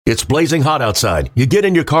It's blazing hot outside. You get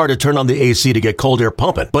in your car to turn on the AC to get cold air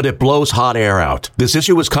pumping, but it blows hot air out. This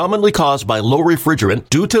issue is commonly caused by low refrigerant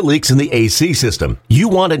due to leaks in the AC system. You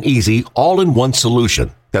want an easy, all-in-one solution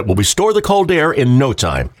that will restore the cold air in no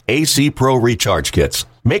time. AC Pro Recharge Kits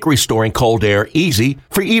make restoring cold air easy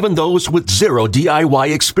for even those with zero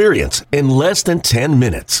DIY experience in less than 10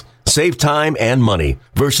 minutes. Save time and money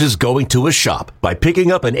versus going to a shop by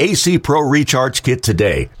picking up an AC Pro Recharge Kit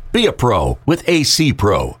today. Be a pro with AC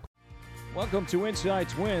Pro. Welcome to Inside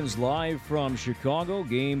Twins, live from Chicago.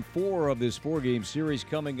 Game 4 of this 4-game series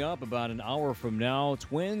coming up about an hour from now.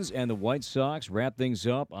 Twins and the White Sox wrap things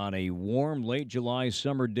up on a warm late July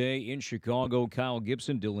summer day in Chicago. Kyle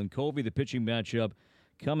Gibson, Dylan Covey, the pitching matchup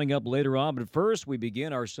coming up later on. But first, we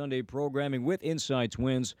begin our Sunday programming with Inside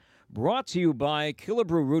Twins, brought to you by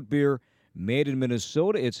Killebrew Root Beer, made in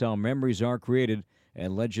Minnesota. It's how memories are created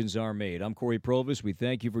and legends are made. I'm Corey Provis. We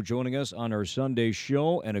thank you for joining us on our Sunday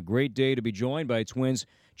show, and a great day to be joined by Twins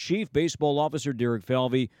Chief Baseball Officer Derek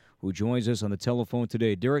Falvey, who joins us on the telephone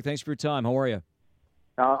today. Derek, thanks for your time. How are you?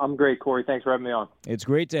 I'm great, Corey. Thanks for having me on. It's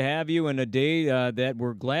great to have you, and a day that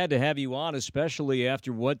we're glad to have you on, especially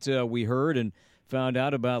after what we heard and found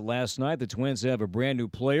out about last night. The Twins have a brand-new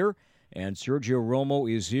player, and Sergio Romo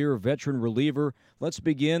is here, veteran reliever. Let's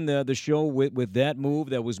begin the show with that move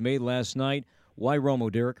that was made last night. Why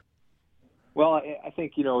Romo, Derek? Well, I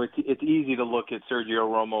think, it's easy to look at Sergio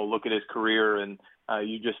Romo, look at his career, and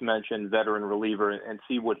you just mentioned veteran reliever, and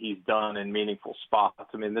see what he's done in meaningful spots.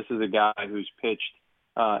 I mean, this is a guy who's pitched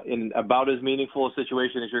in about as meaningful a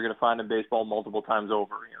situation as you're going to find in baseball multiple times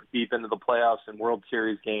over, deep into the playoffs and World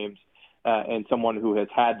Series games, and someone who has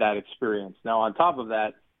had that experience. Now, on top of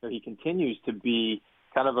that, he continues to be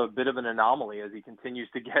kind of a bit of an anomaly as he continues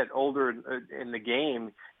to get older in the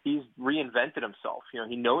game. He's reinvented himself.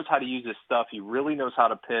 He knows how to use his stuff. He really knows how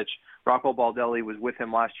to pitch. Rocco Baldelli was with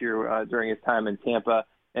him last year during his time in Tampa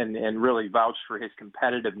and really vouched for his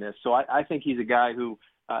competitiveness. So I think he's a guy who,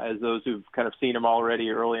 as those who've kind of seen him already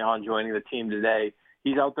early on joining the team today,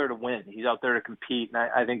 he's out there to win. He's out there to compete,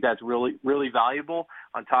 and I think that's really, really valuable.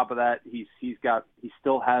 On top of that, he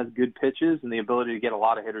still has good pitches and the ability to get a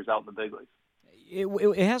lot of hitters out in the big leagues.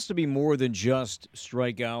 It has to be more than just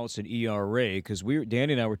strikeouts and ERA, because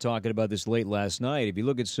Danny and I were talking about this late last night. If you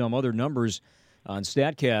look at some other numbers on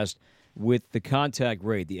StatCast with the contact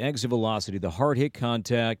rate, the exit velocity, the hard hit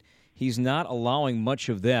contact, he's not allowing much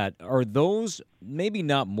of that. Are those maybe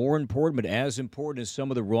not more important, but as important as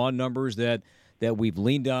some of the raw numbers that we've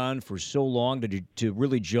leaned on for so long to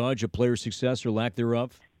really judge a player's success or lack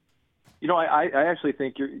thereof? I actually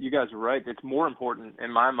think you guys are right. It's more important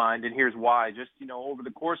in my mind, and here's why. Just, over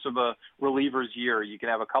the course of a reliever's year, you can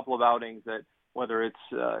have a couple of outings that, whether it's,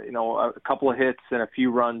 a couple of hits and a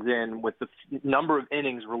few runs in, with the number of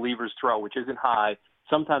innings relievers throw, which isn't high,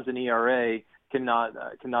 sometimes an ERA cannot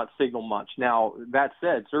signal much. Now, that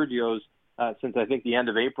said, Sergio's, since I think the end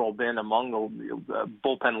of April, been among the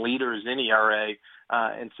bullpen leaders in ERA,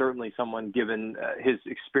 and certainly someone, given his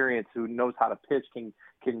experience, who knows how to pitch,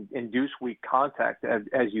 can induce weak contact,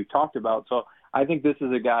 as you talked about. So I think this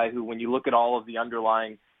is a guy who, when you look at all of the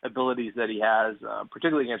underlying abilities that he has,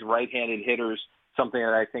 particularly against right-handed hitters, something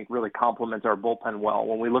that I think really complements our bullpen well.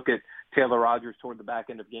 When we look at Taylor Rogers toward the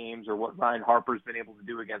back end of games, or what Ryan Harper's been able to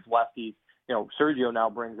do against lefties, Sergio now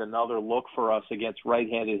brings another look for us against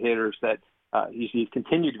right-handed hitters that he's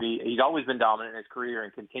continued to be. He's always been dominant in his career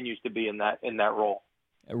and continues to be in that role.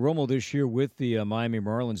 Romo this year with the Miami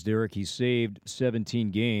Marlins, Derek, he saved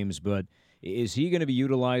 17 games, but is he going to be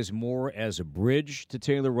utilized more as a bridge to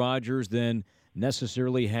Taylor Rogers than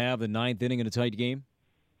necessarily have the ninth inning in a tight game?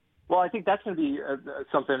 Well, I think that's going to be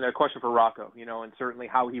a question for Rocco, and certainly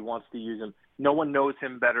how he wants to use him. No one knows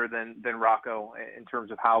him better than Rocco in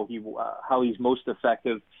terms of how he's most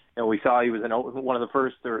effective. We saw he was one of the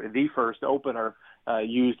first, or the first opener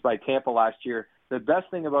used by Tampa last year. The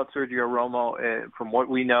best thing about Sergio Romo, from what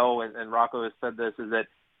we know, and Rocco has said this, is that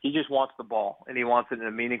he just wants the ball, and he wants it in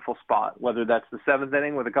a meaningful spot, whether that's the seventh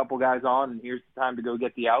inning with a couple guys on, and here's the time to go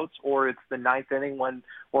get the outs, or it's the ninth inning when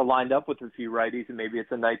we're lined up with a few righties, and maybe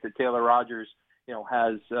it's a night that Taylor Rogers,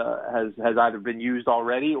 has either been used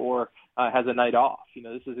already or has a night off.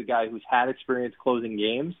 This is a guy who's had experience closing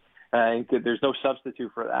games. I think there's no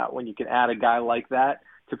substitute for that when you can add a guy like that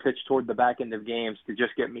to pitch toward the back end of games to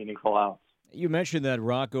just get meaningful outs. You mentioned that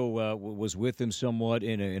Rocco was with him somewhat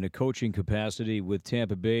in a coaching capacity with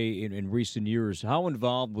Tampa Bay in recent years. How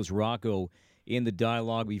involved was Rocco in the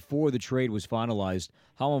dialogue before the trade was finalized?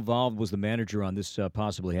 How involved was the manager on this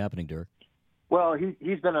possibly happening, Derek? Well,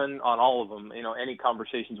 he's been on all of them. Any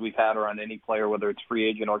conversations we've had around any player, whether it's free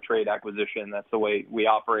agent or trade acquisition, that's the way we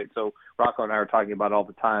operate. So Rocco and I are talking about it all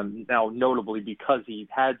the time. Now, notably because he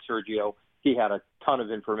had Sergio, he had a ton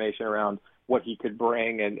of information around what he could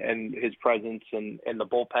bring and his presence in the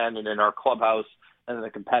bullpen and in our clubhouse and the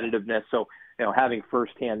competitiveness. So, having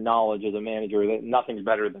firsthand knowledge as a manager, that nothing's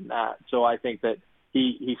better than that. So I think that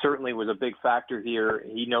he certainly was a big factor here.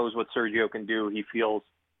 He knows what Sergio can do. He feels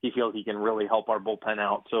he can really help our bullpen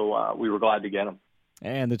out. So we were glad to get him.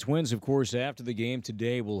 And the Twins, of course, after the game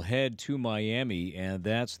today will head to Miami, and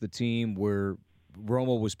that's the team where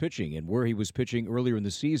Romo was pitching and where he was pitching earlier in the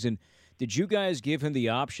season. Did you guys give him the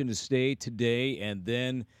option to stay today and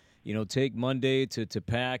then, take Monday to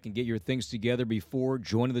pack and get your things together before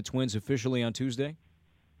joining the Twins officially on Tuesday?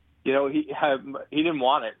 He didn't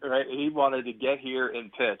want it, right? He wanted to get here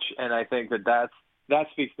and pitch, and I think that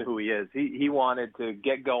speaks to who he is. He wanted to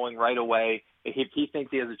get going right away. If he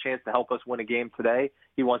thinks he has a chance to help us win a game today,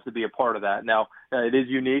 he wants to be a part of that. Now, it is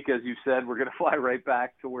unique, as you said. We're going to fly right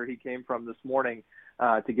back to where he came from this morning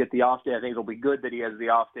to get the off day. I think it'll be good that he has the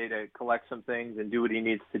off day to collect some things and do what he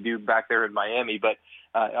needs to do back there in Miami. But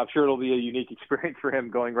I'm sure it'll be a unique experience for him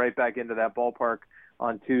going right back into that ballpark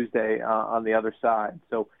on Tuesday on the other side.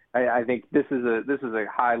 So I think this is a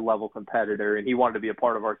high-level competitor, and he wanted to be a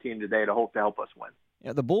part of our team today to hope to help us win.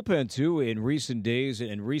 Yeah, the bullpen, too, in recent days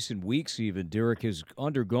and recent weeks even, Derek, has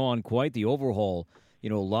undergone quite the overhaul. A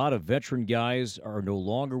lot of veteran guys are no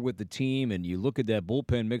longer with the team, and you look at that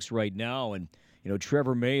bullpen mix right now, and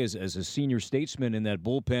Trevor May as a senior statesman in that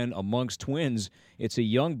bullpen amongst Twins. It's a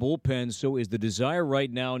young bullpen, so is the desire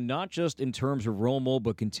right now, not just in terms of Romo,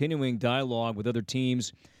 but continuing dialogue with other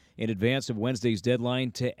teams in advance of Wednesday's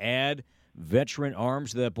deadline to add veteran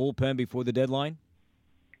arms to that bullpen before the deadline?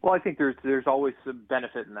 Well, I think there's always some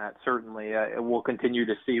benefit in that, certainly. We'll continue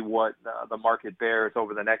to see what the market bears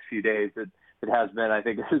over the next few days. It has been, I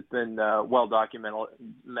think it has been well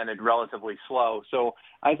documented, relatively slow. So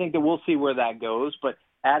I think that we'll see where that goes. But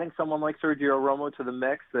adding someone like Sergio Romo to the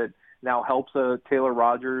mix that now helps Taylor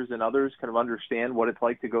Rogers and others kind of understand what it's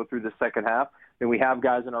like to go through the second half. And we have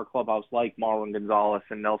guys in our clubhouse like Marwin Gonzalez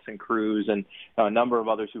and Nelson Cruz and a number of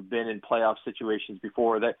others who've been in playoff situations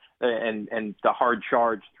before that, and the hard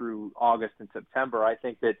charge through August and September. I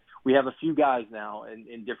think that we have a few guys now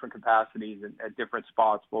in different capacities and at different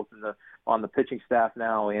spots, both on the pitching staff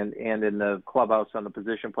now and in the clubhouse on the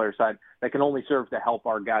position player side, that can only serve to help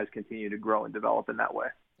our guys continue to grow and develop in that way.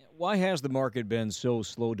 Why has the market been so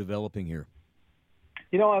slow developing here?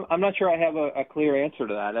 I'm not sure I have a clear answer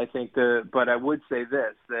to that. I think but I would say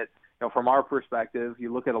this, that from our perspective,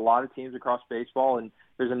 you look at a lot of teams across baseball, and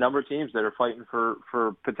there's a number of teams that are fighting for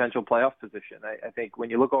potential playoff position. I think when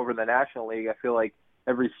you look over the National League, I feel like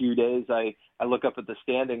every few days I look up at the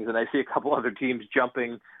standings and I see a couple other teams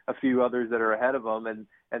jumping a few others that are ahead of them, and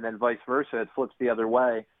then vice versa. It flips the other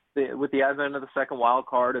way. With the advent of the second wild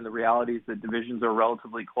card and the realities that divisions are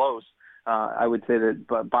relatively close, I would say that,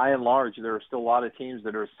 but by and large, there are still a lot of teams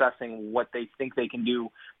that are assessing what they think they can do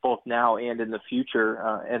both now and in the future,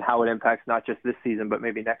 and how it impacts not just this season, but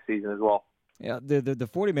maybe next season as well. Yeah, the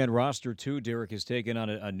 40-man roster, too, Derek, has taken on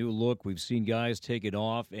a new look. We've seen guys take it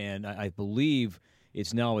off, and I believe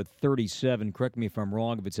it's now at 37. Correct me if I'm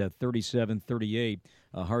wrong, if it's at 37, 38.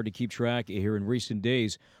 Hard to keep track here in recent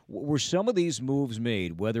days. Were some of these moves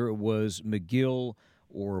made, whether it was McGill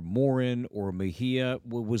or Morin or Mejia,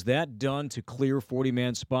 was that done to clear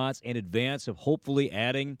 40-man spots in advance of hopefully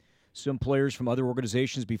adding some players from other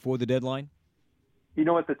organizations before the deadline?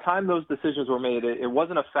 At the time those decisions were made, it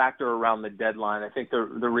wasn't a factor around the deadline. I think the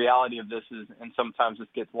reality of this is, and sometimes this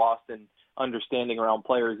gets lost in understanding around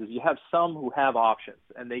players, is you have some who have options,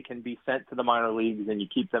 and they can be sent to the minor leagues, and you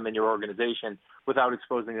keep them in your organization without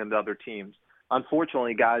exposing them to other teams.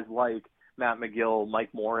 Unfortunately, guys like Matt McGill, Mike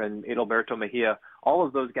Moore, and Adalberto Mejia, all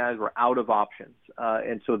of those guys were out of options,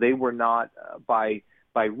 and so they were not by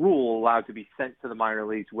rule allowed to be sent to the minor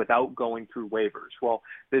leagues without going through waivers. Well,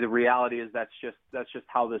 the reality is that's just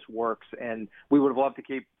how this works, and we would have loved to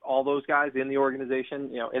keep all those guys in the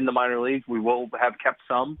organization, in the minor leagues. We will have kept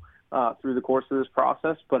some through the course of this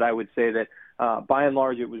process, but I would say that by and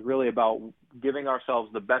large, it was really about giving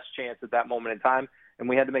ourselves the best chance at that moment in time, and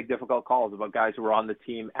we had to make difficult calls about guys who were on the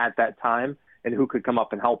team at that time and who could come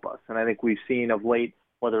up and help us. And I think we've seen of late,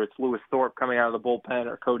 whether it's Lewis Thorpe coming out of the bullpen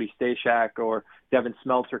or Cody Stashak or Devin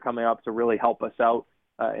Smeltzer coming up to really help us out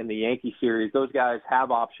in the Yankee series, those guys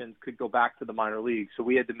have options, could go back to the minor leagues. So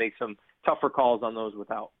we had to make some tougher calls on those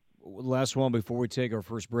without. Last one before we take our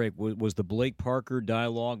first break. Was the Blake Parker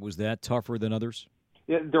dialogue, was that tougher than others?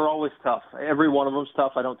 Yeah, they're always tough. Every one of them's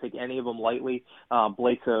tough. I don't take any of them lightly.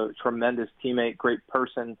 Blake's a tremendous teammate, great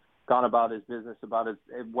person, gone about his business about as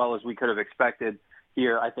well as we could have expected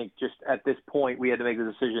here. I think just at this point we had to make the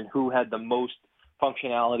decision who had the most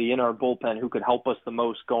functionality in our bullpen, who could help us the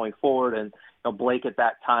most going forward. And Blake, at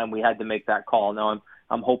that time, we had to make that call. Now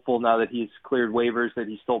I'm hopeful now that he's cleared waivers that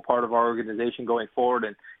he's still part of our organization going forward,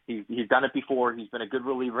 and he's done it before. He's been a good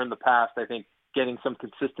reliever in the past. I think getting some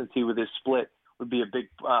consistency with his split would be a big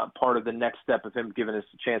part of the next step of him giving us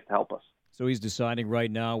a chance to help us. So he's deciding right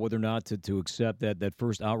now whether or not to accept that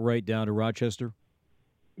first outright down to Rochester?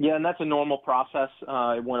 Yeah, and that's a normal process.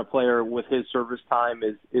 When a player with his service time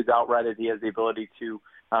is outrighted, he has the ability to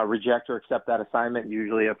reject or accept that assignment,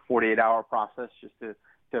 usually a 48-hour process just to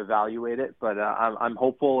evaluate it. But I'm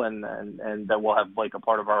hopeful and that we'll have Blake a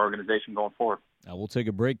part of our organization going forward. We'll take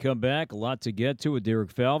a break, come back. A lot to get to with Derek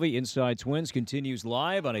Falvey. Inside Twins continues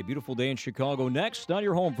live on a beautiful day in Chicago. Next on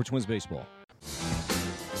your home for Twins baseball.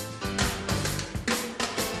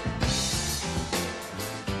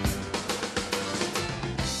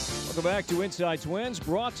 Welcome back to Inside Twins,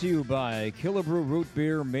 brought to you by Killebrew Root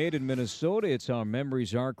Beer, made in Minnesota. It's how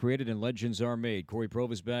memories are created and legends are made. Corey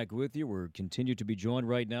Provis back with you. We're continued to be joined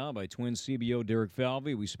right now by Twins CBO Derek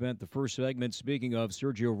Falvey. We spent the first segment speaking of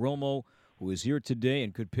Sergio Romo, who is here today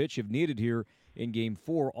and could pitch if needed here in Game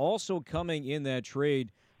 4. Also coming in that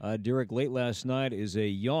trade, Derek, late last night, is a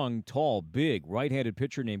young, tall, big right-handed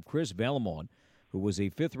pitcher named Chris Valamon, who was a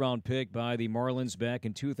fifth-round pick by the Marlins back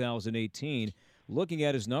in 2018. Looking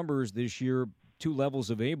at his numbers this year, 2 levels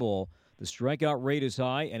of A-ball, the strikeout rate is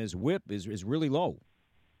high and his whip is really low.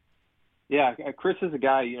 Yeah, Chris is a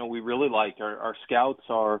guy, we really liked. Our scouts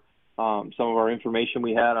are some of our information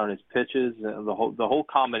we had on his pitches, the whole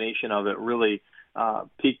combination of it really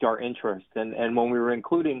piqued our interest. And when we were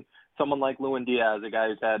including someone like Lewin Diaz, a guy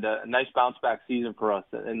who's had a nice bounce-back season for us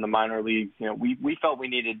in the minor leagues, we felt we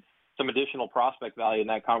needed some additional prospect value in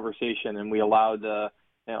that conversation, and we allowed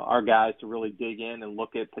our guys to really dig in and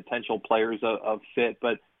look at potential players of fit.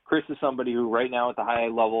 But Chris is somebody who right now at the high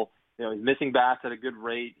level, he's missing bats at a good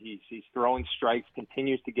rate. He's throwing strikes,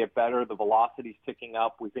 continues to get better. The velocity's ticking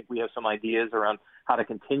up. We think we have some ideas around how to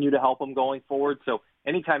continue to help him going forward. So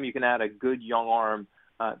anytime you can add a good young arm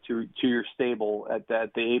to your stable at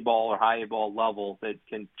the A-ball or high A-ball level that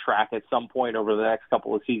can track at some point over the next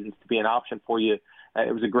couple of seasons to be an option for you,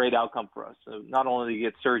 it was a great outcome for us. So not only to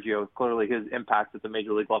get Sergio, clearly his impact at the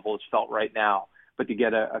major league level is felt right now, but to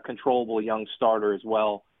get a controllable young starter as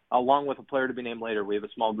well, along with a player to be named later. We have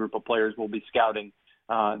a small group of players we'll be scouting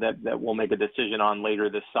that we'll make a decision on later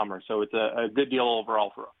this summer. So it's a good deal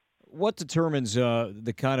overall for us. What determines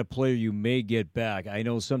the kind of player you may get back? I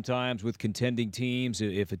know sometimes with contending teams,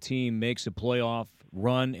 if a team makes a playoff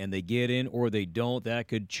run and they get in or they don't, that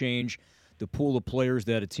could change the pool of players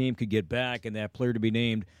that a team could get back and that player to be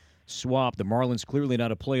named swap. The Marlins clearly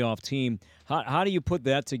not a playoff team. How do you put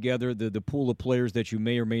that together, the pool of players that you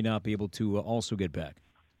may or may not be able to also get back?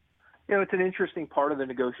 It's an interesting part of the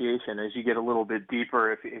negotiation as you get a little bit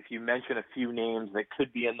deeper. If you mention a few names that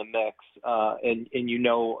could be in the mix and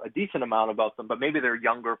a decent amount about them, but maybe they're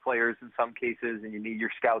younger players in some cases and you need your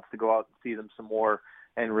scouts to go out and see them some more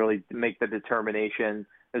and really make the determination.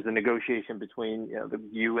 There's a negotiation between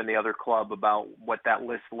you and the other club about what that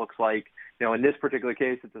list looks like. In this particular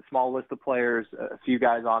case, it's a small list of players, a few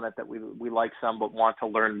guys on it that we like some but want to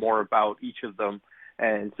learn more about each of them.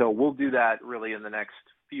 And so we'll do that really in the next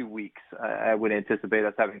few weeks. I would anticipate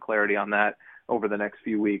us having clarity on that over the next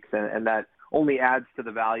few weeks. And that only adds to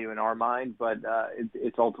the value in our mind, but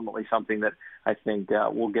it's ultimately something that I think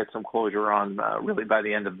we'll get some closure on really by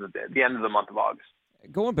the end of the month of August.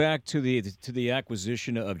 Going back to the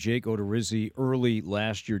acquisition of Jake Odorizzi early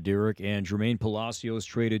last year, Derek, and Jermaine Palacios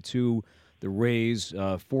traded to the Rays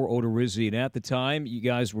for Odorizzi, and at the time, you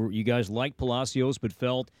guys liked Palacios, but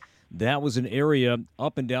felt that was an area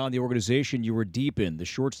up and down the organization you were deep in, the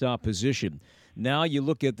shortstop position. Now you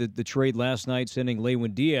look at the trade last night, sending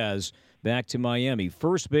Lewin Diaz back to Miami.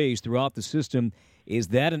 First base throughout the system, is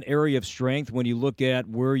that an area of strength when you look at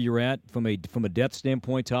where you're at from a depth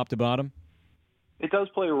standpoint, top to bottom? It does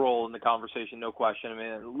play a role in the conversation, no question. I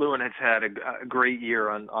mean, Lewin has had a great year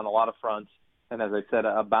on a lot of fronts, and as I said,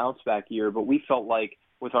 a bounce-back year. But we felt like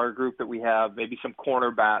with our group that we have, maybe some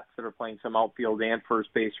corner bats that are playing some outfield and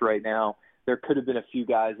first base right now, there could have been a few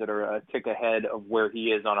guys that are a tick ahead of where he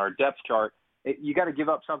is on our depth chart. You got to give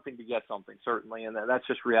up something to get something, certainly, and that's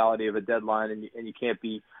just reality of a deadline, and you can't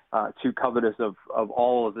be too covetous of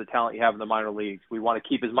all of the talent you have in the minor leagues. We want to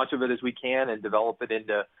keep as much of it as we can and develop it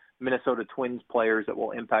into Minnesota Twins players that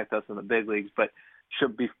will impact us in the big leagues. But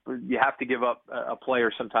you have to give up a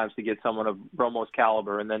player sometimes to get someone of Romo's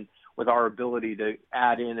caliber. And then with our ability to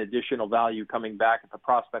add in additional value coming back at the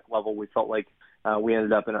prospect level, we felt like we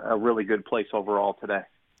ended up in a really good place overall today.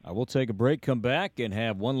 We'll take a break, come back, and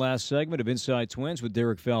have one last segment of Inside Twins with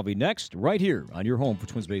Derek Falvey next, right here on your home for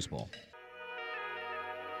Twins baseball.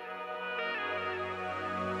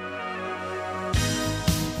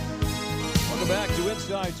 Back to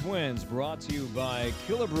Inside Twins, brought to you by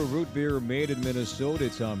Killebrew Root Beer, made in Minnesota.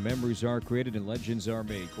 It's how memories are created and legends are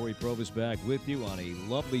made. Corey Provis back with you on a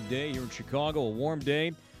lovely day here in Chicago, a warm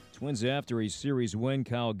day. Twins after a series win.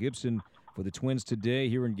 Kyle Gibson for the Twins today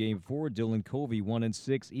here in Game 4. Dylan Covey,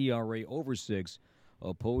 1-6, ERA over 6,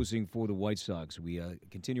 opposing for the White Sox. We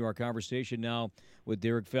continue our conversation now with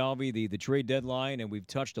Derek Falvey, the trade deadline, and we've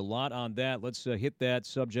touched a lot on that. Let's hit that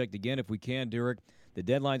subject again if we can, Derek. The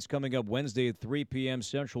deadline's coming up Wednesday at 3 p.m.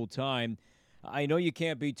 Central Time. I know you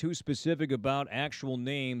can't be too specific about actual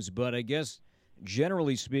names, but I guess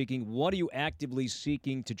generally speaking, what are you actively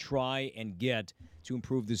seeking to try and get to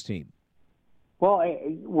improve this team? Well,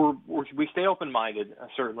 we stay open-minded,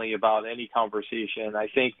 certainly, about any conversation. I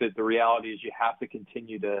think that the reality is you have to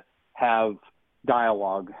continue to have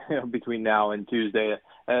dialogue between now and Tuesday.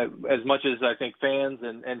 As much as I think fans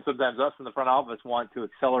and sometimes us in the front office want to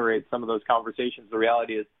accelerate some of those conversations, the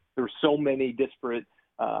reality is there are so many disparate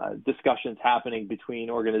discussions happening between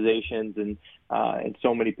organizations and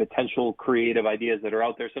so many potential creative ideas that are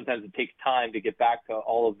out there. Sometimes it takes time to get back to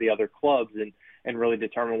all of the other clubs and really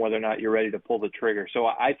determine whether or not you're ready to pull the trigger. So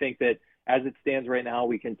I think that as it stands right now,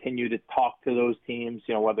 we continue to talk to those teams,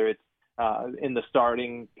 whether it's in the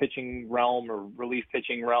starting pitching realm or relief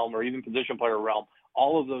pitching realm or even position player realm.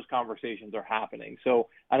 All of those conversations are happening. So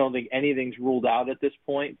I don't think anything's ruled out at this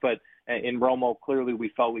point, but in Romo, clearly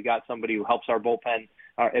we felt we got somebody who helps our bullpen.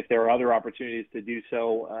 If there are other opportunities to do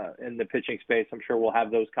so in the pitching space, I'm sure we'll have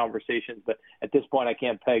those conversations. But at this point, I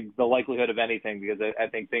can't peg the likelihood of anything because I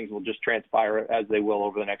think things will just transpire as they will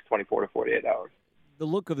over the next 24 to 48 hours. The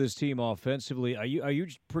look of this team offensively, are you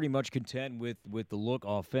pretty much content with the look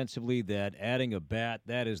offensively that adding a bat,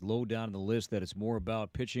 that is low down on the list, that it's more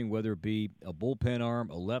about pitching, whether it be a bullpen arm,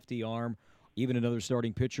 a lefty arm, even another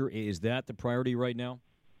starting pitcher? Is that the priority right now?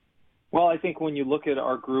 Well, I think when you look at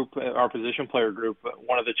our group, our position player group,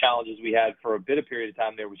 one of the challenges we had for a bit of period of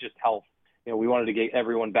time there was just health. We wanted to get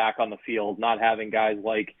everyone back on the field, not having guys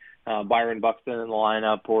like Byron Buxton in the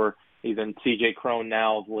lineup or even C.J. Cron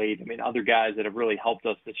now of late. Other guys that have really helped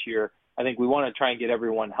us this year. I think we want to try and get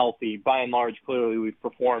everyone healthy. By and large, clearly we've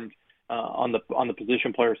performed on the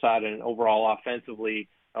position player side and overall offensively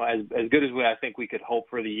as good as I think we could hope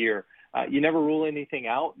for the year. You never rule anything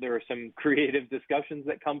out. There are some creative discussions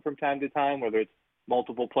that come from time to time, whether it's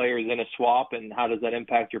multiple players in a swap and how does that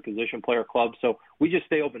impact your position player club. So we just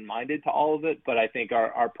stay open-minded to all of it, but I think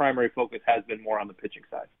our primary focus has been more on the pitching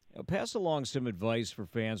side. Pass along some advice for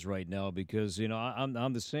fans right now because,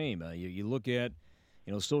 I'm the same. You look at,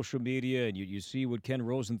 social media and you see what Ken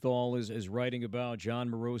Rosenthal is writing about,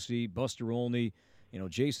 John Morosi, Buster Olney,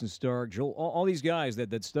 Jason Stark, Joel, all these guys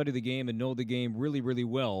that study the game and know the game really, really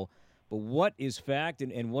well. But what is fact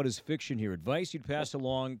and what is fiction here? Advice you'd pass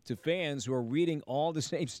along to fans who are reading all the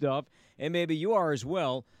same stuff, and maybe you are as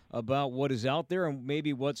well, about what is out there and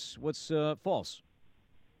maybe what's false.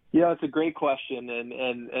 Yeah, it's a great question,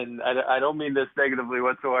 and I don't mean this negatively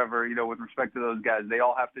whatsoever, with respect to those guys. They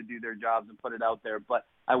all have to do their jobs and put it out there. But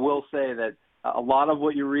I will say that a lot of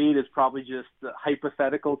what you read is probably just a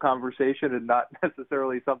hypothetical conversation and not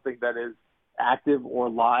necessarily something that is active or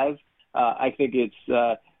live. I think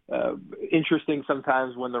it's interesting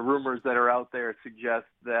sometimes when the rumors that are out there suggest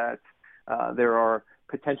that there are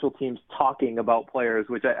potential teams talking about players,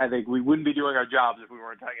 which I think we wouldn't be doing our jobs if we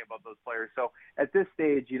weren't talking about those players. So at this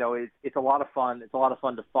stage, it's a lot of fun. It's a lot of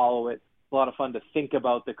fun to follow it. It's a lot of fun to think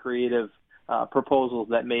about the creative proposals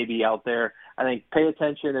that may be out there. I think pay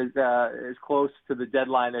attention as close to the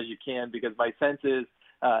deadline as you can, because my sense is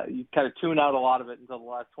you kind of tune out a lot of it until the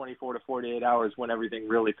last 24 to 48 hours when everything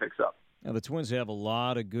really picks up. Now, the Twins have a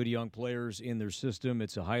lot of good young players in their system.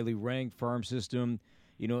 It's a highly ranked farm system.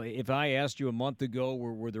 If I asked you a month ago,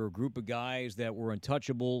 were there a group of guys that were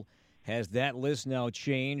untouchable? Has that list now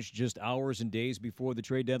changed just hours and days before the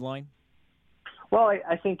trade deadline? Well,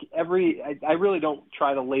 I think I really don't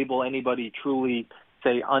try to label anybody truly,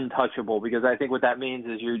 say, untouchable, because I think what that means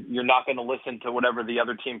is you're not going to listen to whatever the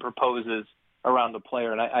other team proposes around the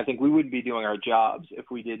player. And I think we wouldn't be doing our jobs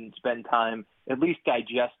if we didn't spend time at least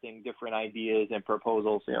digesting different ideas and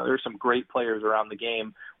proposals. There's some great players around the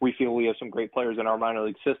game. We feel we have some great players in our minor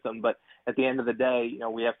league system, but at the end of the day,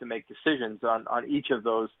 we have to make decisions on each of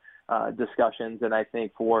those discussions. And I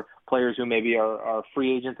think for players who maybe are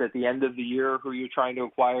free agents at the end of the year who you're trying to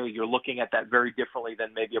acquire, you're looking at that very differently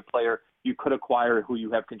than maybe a player you could acquire who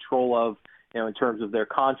you have control of, in terms of their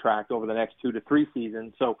contract over the next 2 to 3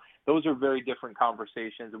 seasons. So those are very different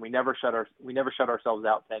conversations, and we never shut ourselves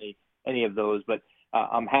out to any of those. But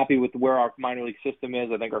I'm happy with where our minor league system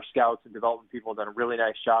is. I think our scouts and development people have done a really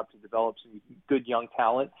nice job to develop some good young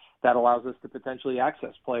talent that allows us to potentially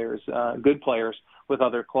access players, good players, with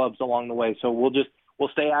other clubs along the way. So we'll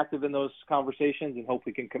stay active in those conversations and hope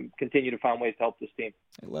we can continue to find ways to help this team.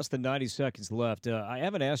 Less than 90 seconds left. I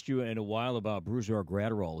haven't asked you in a while about Brusdar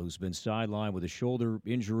Graterol, who's been sidelined with a shoulder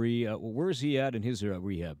injury. Where's he at in his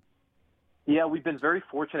rehab? Yeah, we've been very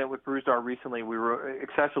fortunate with Brusdar recently. We were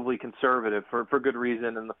excessively conservative for good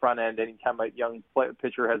reason in the front end. Anytime a young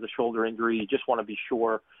pitcher has a shoulder injury, you just want to be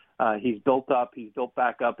sure. He's built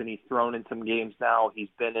back up, and he's thrown in some games now. He's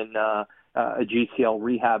been in a GCL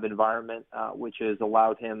rehab environment, which has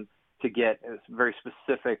allowed him to get a very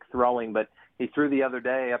specific throwing. But he threw the other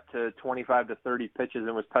day up to 25 to 30 pitches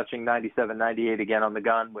and was touching 97, 98 again on the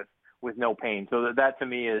gun with no pain. So that to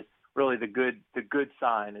me is really the good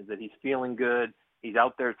sign, is that he's feeling good. He's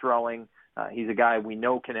out there throwing. He's a guy we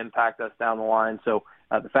know can impact us down the line. So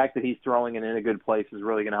the fact that he's throwing and in a good place is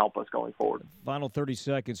really going to help us going forward. Final 30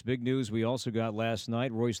 seconds. Big news we also got last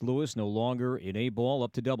night. Royce Lewis no longer in A-ball,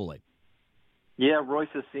 up to Double-A. Yeah, Royce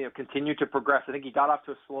has continued to progress. I think he got off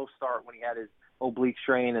to a slow start when he had his oblique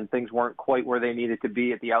strain and things weren't quite where they needed to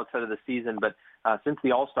be at the outset of the season. But since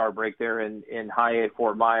the All-Star break there in High A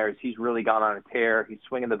Fort Myers, he's really gone on a tear. He's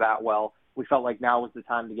swinging the bat well. We felt like now was the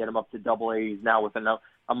time to get him up to Double-A. He's now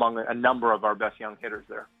among a number of our best young hitters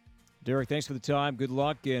there. Derek, thanks for the time. Good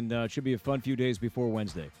luck, and it should be a fun few days before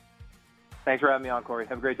Wednesday. Thanks for having me on, Corey.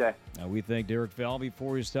 Have a great day. We thank Derek Falvey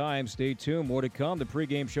for his time. Stay tuned. More to come. The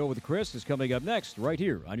pregame show with Chris is coming up next, right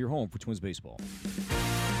here on your home for Twins baseball.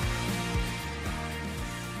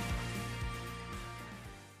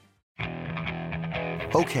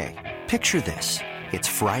 Okay, picture this. It's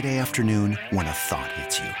Friday afternoon when a thought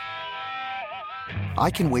hits you. I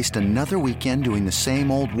can waste another weekend doing the same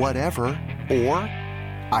old whatever, or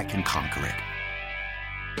I can conquer it.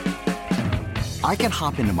 I can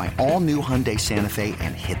hop into my all-new Hyundai Santa Fe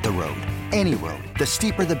and hit the road. Any road. The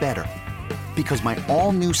steeper, the better. Because my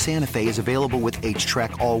all-new Santa Fe is available with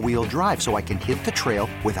H-Track all-wheel drive, so I can hit the trail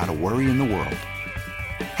without a worry in the world.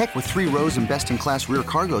 Heck, with 3 rows and best-in-class rear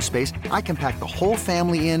cargo space, I can pack the whole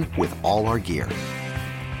family in with all our gear.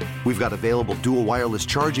 We've got available dual wireless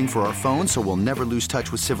charging for our phones, so we'll never lose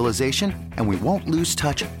touch with civilization, and we won't lose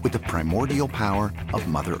touch with the primordial power of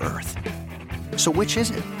Mother Earth. So which is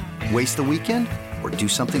it? Waste the weekend or do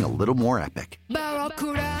something a little more epic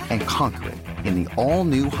and conquer it in the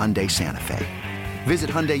all-new Hyundai Santa Fe.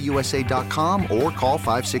 Visit HyundaiUSA.com or call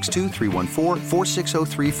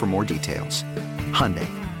 562-314-4603 for more details. Hyundai,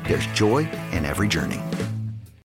 there's joy in every journey.